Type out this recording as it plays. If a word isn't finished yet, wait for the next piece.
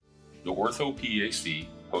the Ortho PAC,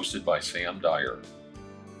 hosted by Sam Dyer.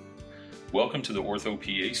 Welcome to the Ortho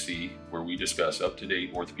PAC, where we discuss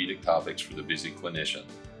up-to-date orthopedic topics for the busy clinician.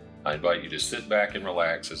 I invite you to sit back and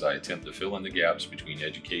relax as I attempt to fill in the gaps between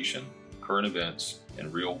education, current events,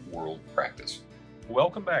 and real-world practice.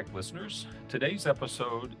 Welcome back, listeners. Today's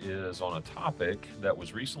episode is on a topic that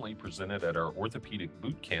was recently presented at our orthopedic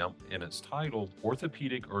boot camp, and it's titled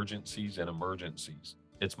Orthopedic Urgencies and Emergencies.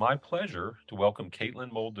 It's my pleasure to welcome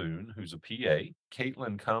Caitlin Muldoon, who's a PA.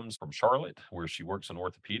 Caitlin comes from Charlotte, where she works in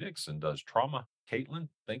orthopedics and does trauma. Caitlin,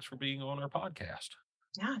 thanks for being on our podcast.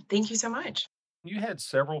 Yeah, thank you so much. You had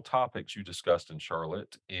several topics you discussed in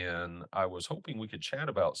Charlotte, and I was hoping we could chat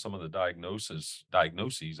about some of the diagnoses,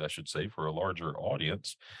 I should say, for a larger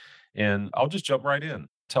audience. And I'll just jump right in.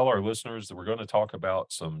 Tell our listeners that we're going to talk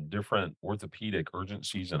about some different orthopedic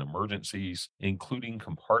urgencies and emergencies, including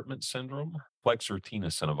compartment syndrome, flexor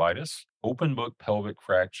tenosynovitis, open book pelvic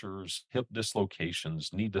fractures, hip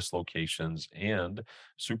dislocations, knee dislocations, and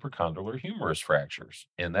supracondylar humerus fractures.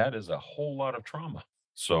 And that is a whole lot of trauma.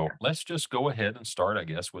 So let's just go ahead and start, I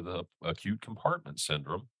guess, with acute compartment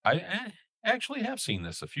syndrome. I actually have seen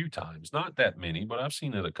this a few times, not that many, but I've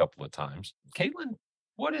seen it a couple of times. Caitlin,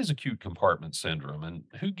 what is acute compartment syndrome and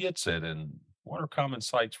who gets it and what are common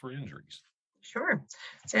sites for injuries? Sure.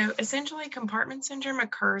 So essentially, compartment syndrome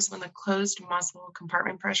occurs when the closed muscle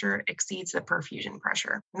compartment pressure exceeds the perfusion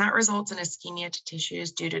pressure, and that results in ischemia to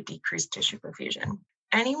tissues due to decreased tissue perfusion.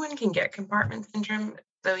 Anyone can get compartment syndrome,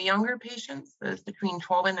 though younger patients, those between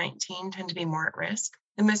 12 and 19, tend to be more at risk.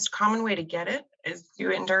 The most common way to get it is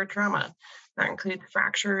to endure trauma. That includes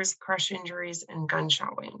fractures, crush injuries, and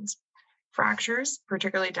gunshot wounds. Fractures,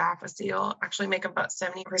 particularly diaphyseal, actually make up about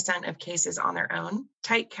 70% of cases on their own.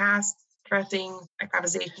 Tight casts, dressing,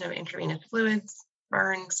 extravasation of intravenous fluids,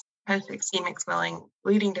 burns, post-ischemic swelling,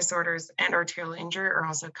 bleeding disorders, and arterial injury are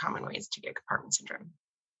also common ways to get compartment syndrome.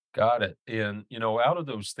 Got it. And, out of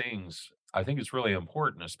those things, I think it's really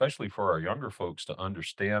important, especially for our younger folks, to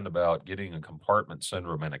understand about getting a compartment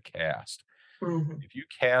syndrome in a cast. Mhm. If you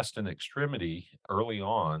cast an extremity early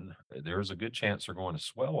on, there's a good chance they're going to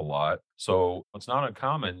swell a lot. So it's not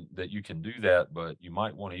uncommon that you can do that, but you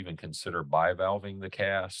might want to even consider bivalving the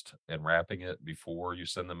cast and wrapping it before you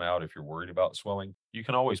send them out if you're worried about swelling. You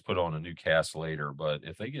can always put on a new cast later, but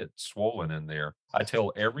if they get swollen in there, I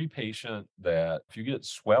tell every patient that if you get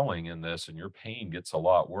swelling in this and your pain gets a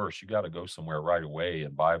lot worse, you got to go somewhere right away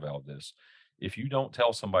and bivalve this. If you don't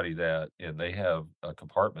tell somebody that and they have a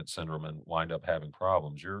compartment syndrome and wind up having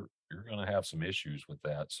problems, you're going to have some issues with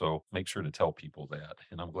that. So make sure to tell people that.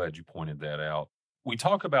 And I'm glad you pointed that out. We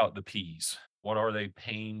talk about the P's. What are they?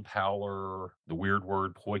 Pain, pallor, the weird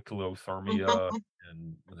word poikilothermia,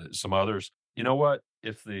 and some others. You know what?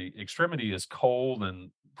 If the extremity is cold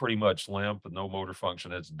and pretty much limp and no motor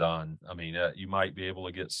function, it's done. I mean, you might be able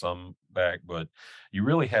to get some back, but you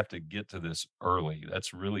really have to get to this early.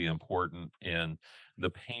 That's really important. And the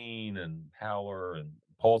pain and pallor and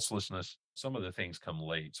pulselessness, some of the things come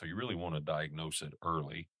late. So you really want to diagnose it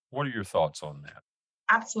early. What are your thoughts on that?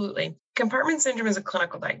 Absolutely. Compartment syndrome is a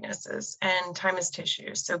clinical diagnosis and time is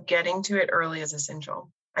tissue, so getting to it early is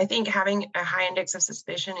essential. I think having a high index of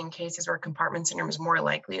suspicion in cases where compartment syndrome is more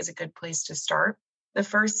likely is a good place to start. The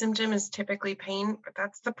first symptom is typically pain, but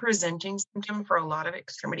that's the presenting symptom for a lot of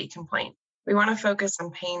extremity complaints. We want to focus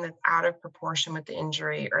on pain that's out of proportion with the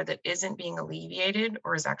injury or that isn't being alleviated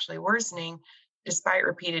or is actually worsening despite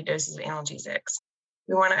repeated doses of analgesics.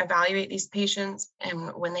 We want to evaluate these patients,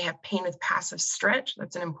 and when they have pain with passive stretch,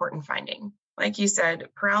 that's an important finding. Like you said,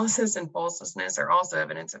 paralysis and pulselessness are also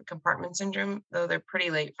evidence of compartment syndrome, though they're pretty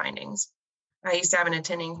late findings. I used to have an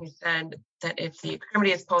attending who said that if the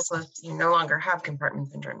extremity is pulseless, you no longer have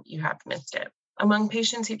compartment syndrome, you have missed it. Among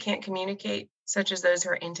patients who can't communicate, such as those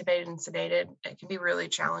who are intubated and sedated, it can be really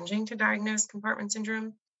challenging to diagnose compartment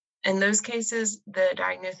syndrome. In those cases, the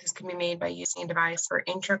diagnosis can be made by using a device for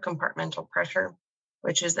intracompartmental pressure,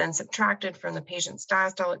 which is then subtracted from the patient's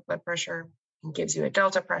diastolic blood pressure and gives you a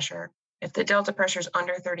delta pressure. If the delta pressure is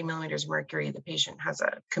under 30 millimeters of mercury, the patient has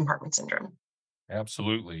a compartment syndrome.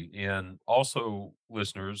 Absolutely. And also,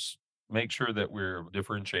 listeners, make sure that we're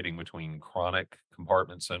differentiating between chronic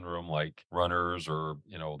compartment syndrome, like runners or,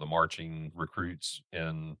 the marching recruits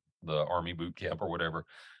in the Army boot camp or whatever,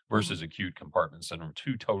 versus Mhm. acute compartment syndrome.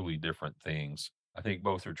 Two totally different things. I think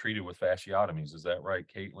both are treated with fasciotomies. Is that right,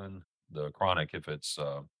 Caitlin? The chronic, if it's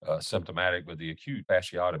symptomatic, but the acute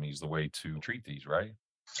fasciotomy is the way to treat these, right?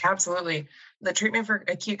 Absolutely. The treatment for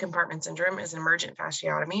acute compartment syndrome is an emergent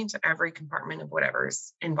fasciotomy to every compartment of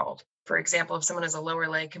whatever's involved. For example, if someone has a lower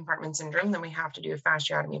leg compartment syndrome, then we have to do a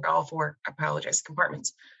fasciotomy of all four,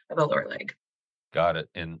 compartments of the lower leg. Got it.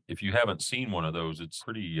 And if you haven't seen one of those, it's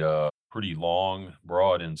pretty long,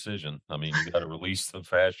 broad incision. I mean, you got to release the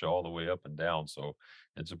fascia all the way up and down. So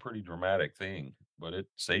it's a pretty dramatic thing, but it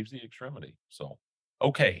saves the extremity. So,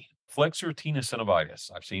 okay. Flexor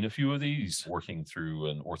tenosynovitis. I've seen a few of these working through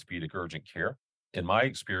an orthopedic urgent care. In my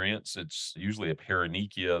experience, it's usually a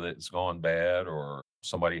paronychia that's gone bad, or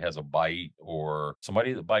somebody has a bite, or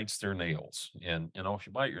somebody that bites their nails. And, if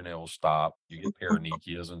you bite your nails, stop. You get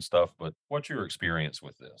paronychias and stuff. But what's your experience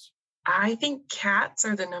with this? I think cats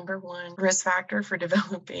are the number one risk factor for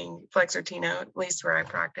developing Flexertino, at least where I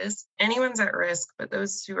practice. Anyone's at risk, but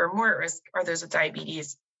those who are more at risk are those with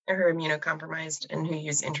diabetes or who are immunocompromised and who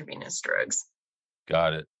use intravenous drugs.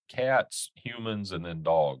 Got it. Cats, humans, and then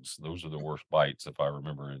dogs. Those are the worst bites, if I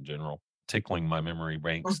remember in general. Tickling my memory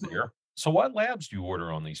banks Mhm. there. So, what labs do you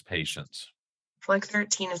order on these patients? Flexor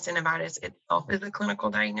tenosynovitis itself is a clinical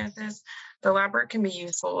diagnosis. The lab work can be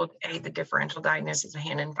useful to aid the differential diagnosis of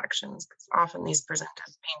hand infections because often these present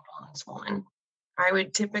as painful and swollen. I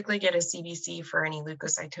would typically get a CBC for any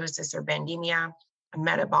leukocytosis or bandemia, a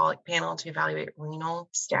metabolic panel to evaluate renal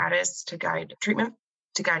status to guide treatment,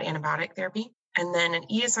 to guide antibiotic therapy. And then an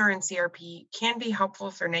ESR and CRP can be helpful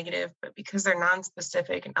if they're negative, but because they're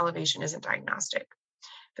non-specific, an elevation isn't diagnostic.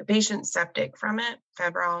 The patient's septic from it,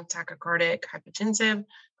 febrile, tachycardic, hypotensive,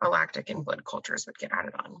 or lactic and blood cultures would get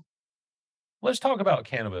added on. Let's talk about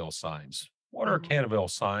Cannavale signs. What are Mhm. Cannavale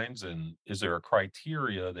signs, and is there a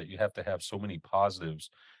criteria that you have to have so many positives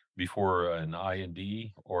before an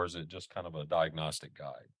IND, or is it just kind of a diagnostic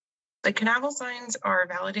guide? The Canaveral signs are a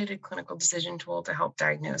validated clinical decision tool to help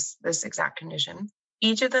diagnose this exact condition.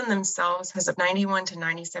 Each of them themselves has a 91 to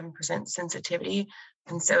 97% sensitivity.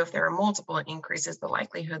 And so, if there are multiple, it increases the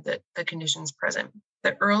likelihood that the condition is present.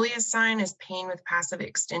 The earliest sign is pain with passive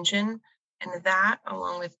extension. And that,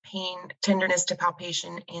 along with pain, tenderness to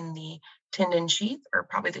palpation in the tendon sheath, are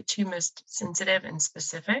probably the two most sensitive and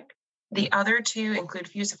specific. The other two include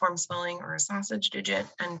fusiform swelling or a sausage digit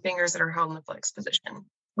and fingers that are held in the flex position.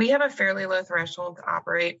 We have a fairly low threshold to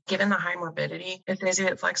operate given the high morbidity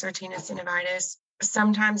associated with flexor tenosynovitis.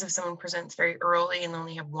 Sometimes, if someone presents very early and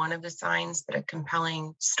only have one of the signs, but a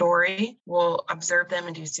compelling story, we'll observe them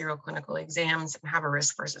and do serial clinical exams and have a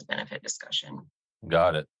risk versus benefit discussion.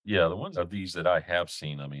 Got it. Yeah, the ones of these that I have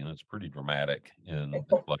seen, I mean, it's pretty dramatic. And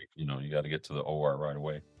like, you got to get to the OR right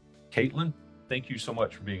away. Caitlin, thank you so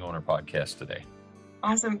much for being on our podcast today.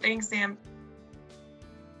 Awesome. Thanks, Sam.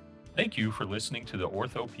 Thank you for listening to the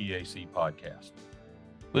Ortho PAC podcast.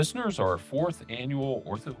 Listeners, our fourth annual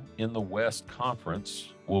Ortho in the West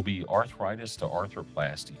conference will be Arthritis to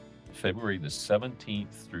Arthroplasty, February the 17th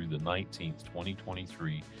through the 19th,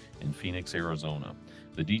 2023 in Phoenix, Arizona.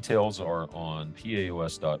 The details are on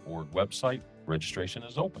paos.org website. Registration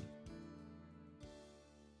is open.